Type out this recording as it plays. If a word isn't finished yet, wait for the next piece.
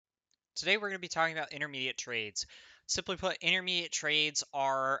Today we're going to be talking about intermediate trades. Simply put, intermediate trades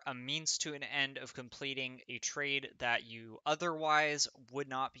are a means to an end of completing a trade that you otherwise would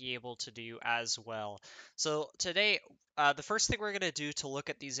not be able to do as well. So today, the first thing we're going to do to look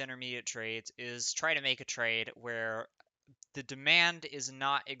at these intermediate trades is try to make a trade where the demand is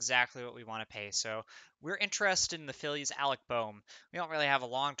not exactly what we want to pay. So we're interested in the Phillies' Alec Bohm. We don't really have a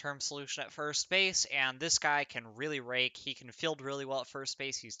long-term solution at first base, and this guy can really rake. He can field really well at first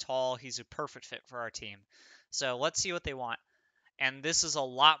base. He's tall. He's a perfect fit for our team. So let's see what they want. And this is a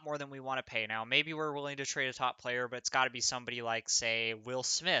lot more than we want to pay. Now, maybe we're willing to trade a top player, but it's got to be somebody like, say, Will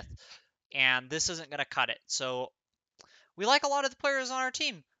Smith. And this isn't going to cut it. So we like a lot of the players on our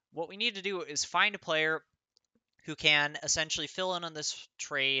team. What we need to do is find a player who can essentially fill in on this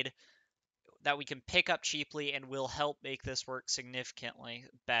trade that we can pick up cheaply and will help make this work significantly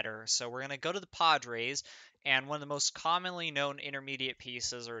better. So we're going to go to the Padres, and one of the most commonly known intermediate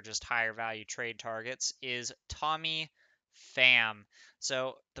pieces or just higher value trade targets is Tommy Pham.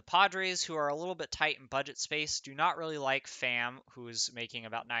 So the Padres, who are a little bit tight in budget space, do not really like Pham, who's making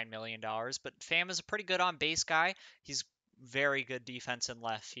about $9 million, but Pham is a pretty good on base guy. He's very good defense in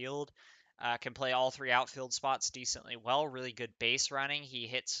left field. Can play all three outfield spots decently well. Really good base running. He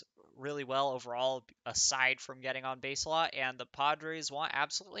hits really well overall, aside from getting on base a lot, and the Padres want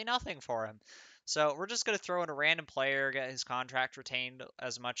absolutely nothing for him. So we're just going to throw in a random player, get his contract retained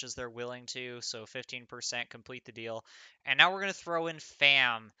as much as they're willing to, so 15% complete the deal. And now we're going to throw in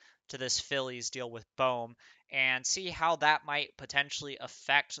Pham to this Phillies deal with Bohm and see how that might potentially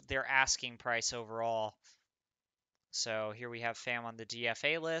affect their asking price overall. So here we have Pham on the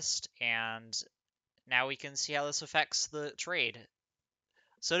DFA list, and now we can see how this affects the trade.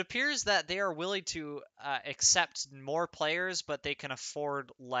 So it appears that they are willing to accept more players, but they can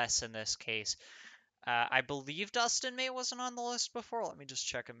afford less in this case. I believe Dustin May wasn't on the list before. Let me just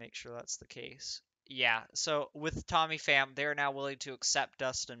check and make sure that's the case. Yeah, so with Tommy Pham, they're now willing to accept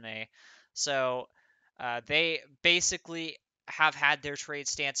Dustin May. So they basically have had their trade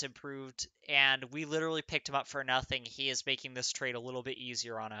stance improved, and we literally picked him up for nothing. He is making this trade a little bit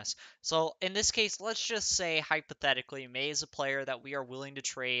easier on us. So in this case, let's just say hypothetically, May is a player that we are willing to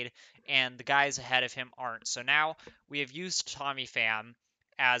trade, and the guys ahead of him aren't. So now we have used Tommy Pham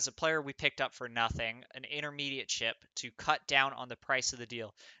as a player we picked up for nothing, an intermediate chip, to cut down on the price of the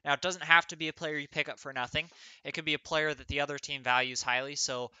deal. Now, it doesn't have to be a player you pick up for nothing. It could be a player that the other team values highly.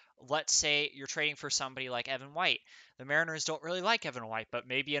 So let's say you're trading for somebody like Evan White. The Mariners don't really like Evan White, but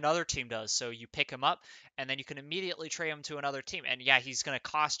maybe another team does. So you pick him up, and then you can immediately trade him to another team. And yeah, he's going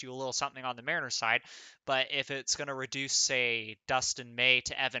to cost you a little something on the Mariners side, but if it's going to reduce, say, Dustin May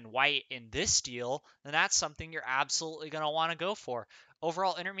to Evan White in this deal, then that's something you're absolutely going to want to go for.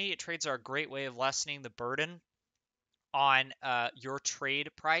 Overall, intermediate trades are a great way of lessening the burden on your trade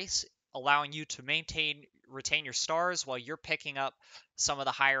price, allowing you to retain your stars while you're picking up some of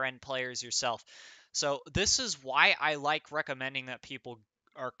the higher end players yourself. So this is why I like recommending that people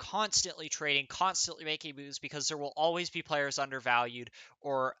are constantly trading, constantly making moves, because there will always be players undervalued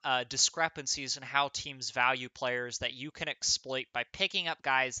or discrepancies in how teams value players that you can exploit by picking up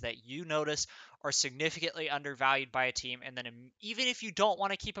guys that you notice are significantly undervalued by a team, and then even if you don't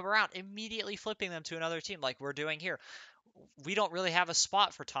want to keep them around, immediately flipping them to another team like we're doing here. We don't really have a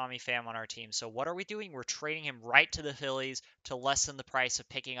spot for Tommy Pham on our team. So what are we doing? We're trading him right to the Phillies to lessen the price of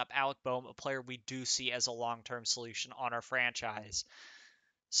picking up Alec Bohm, a player we do see as a long-term solution on our franchise.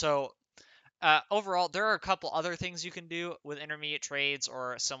 So overall, there are a couple other things you can do with intermediate trades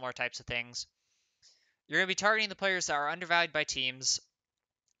or similar types of things. You're going to be targeting the players that are undervalued by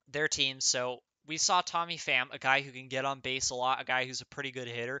their teams. So we saw Tommy Pham, a guy who can get on base a lot, a guy who's a pretty good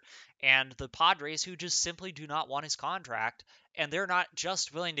hitter, and the Padres who just simply do not want his contract, and they're not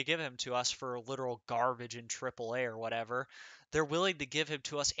just willing to give him to us for literal garbage in AAA or whatever. They're willing to give him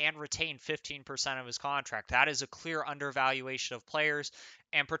to us and retain 15% of his contract. That is a clear undervaluation of players,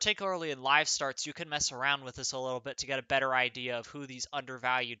 and particularly in live starts, you can mess around with this a little bit to get a better idea of who these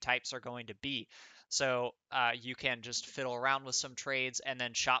undervalued types are going to be. So you can just fiddle around with some trades and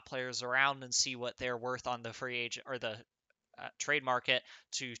then shop players around and see what they're worth on the free agent or the trade market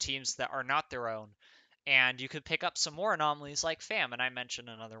to teams that are not their own. And you could pick up some more anomalies like Pham, and I mentioned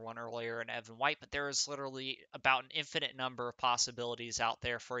another one earlier in Evan White, but there is literally about an infinite number of possibilities out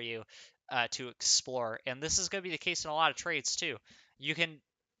there for you to explore. And this is going to be the case in a lot of trades too. You can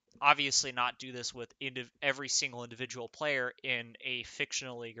obviously not do this with every single individual player in a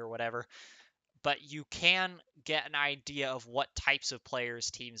fictional league or whatever, but you can get an idea of what types of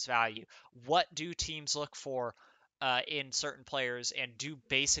players teams value. What do teams look for in certain players and do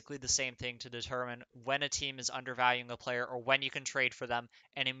basically the same thing to determine when a team is undervaluing a player or when you can trade for them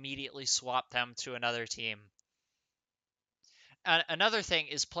and immediately swap them to another team. Another thing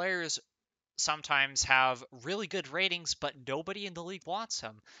is players sometimes have really good ratings, but nobody in the league wants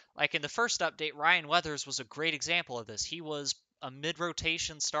him. Like in the first update, Ryan Weathers was a great example of this. He was a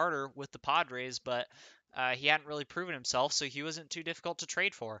mid-rotation starter with the Padres, but he hadn't really proven himself, so he wasn't too difficult to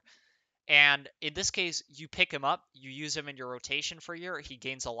trade for. And in this case, you pick him up, you use him in your rotation for a year, he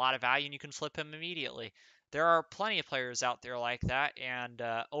gains a lot of value, and you can flip him immediately. There are plenty of players out there like that, and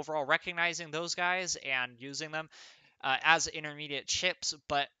overall, recognizing those guys and using them as intermediate chips,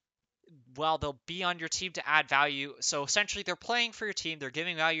 but well, they'll be on your team to add value. So essentially, they're playing for your team, they're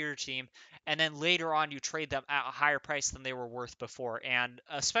giving value to your team, and then later on, you trade them at a higher price than they were worth before. And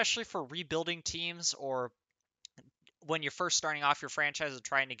especially for rebuilding teams or when you're first starting off your franchise and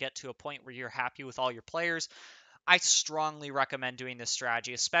trying to get to a point where you're happy with all your players, I strongly recommend doing this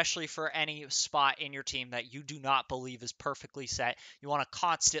strategy, especially for any spot in your team that you do not believe is perfectly set. You want to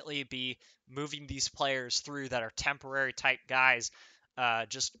constantly be moving these players through that are temporary type guys,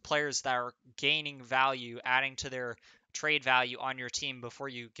 just players that are gaining value, adding to their trade value on your team before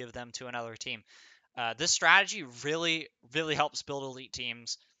you give them to another team. This strategy really, really helps build elite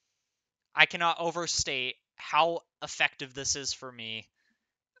teams. I cannot overstate how effective this is for me.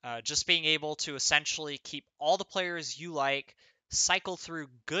 Just being able to essentially keep all the players you like, cycle through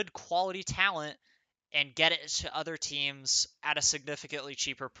good quality talent, and get it to other teams at a significantly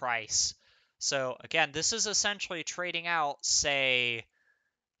cheaper price. So, again, this is essentially trading out, say,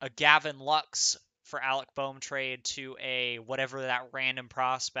 a Gavin Lux for Alec Bohm trade to a whatever that random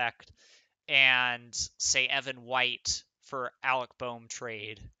prospect, and say Evan White for Alec Bohm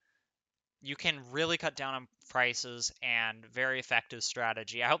trade. You can really cut down on prices and very effective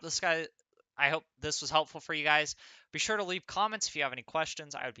strategy. I hope this was helpful for you guys. Be sure to leave comments if you have any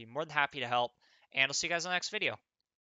questions. I would be more than happy to help, and I'll see you guys in the next video.